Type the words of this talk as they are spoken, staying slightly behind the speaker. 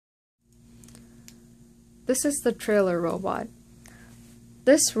This is the trailer robot.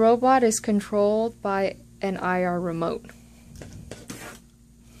 This robot is controlled by an IR remote.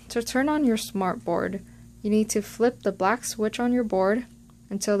 To turn on your smart board, you need to flip the black switch on your board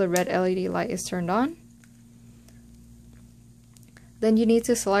until the red LED light is turned on. Then you need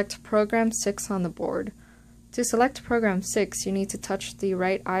to select program 6 on the board. To select program 6, you need to touch the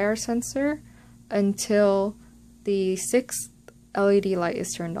right IR sensor until the 6th LED light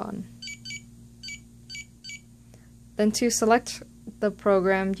is turned on. Then to select the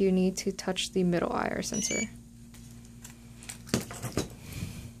program, you need to touch the middle IR sensor.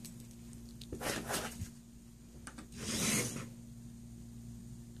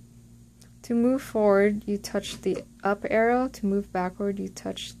 To move forward, you touch the up arrow. To move backward, you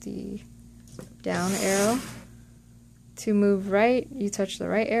touch the down arrow. To move right, you touch the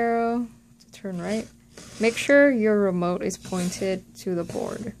right arrow. To turn right, make sure your remote is pointed to the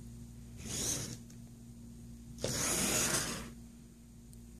board.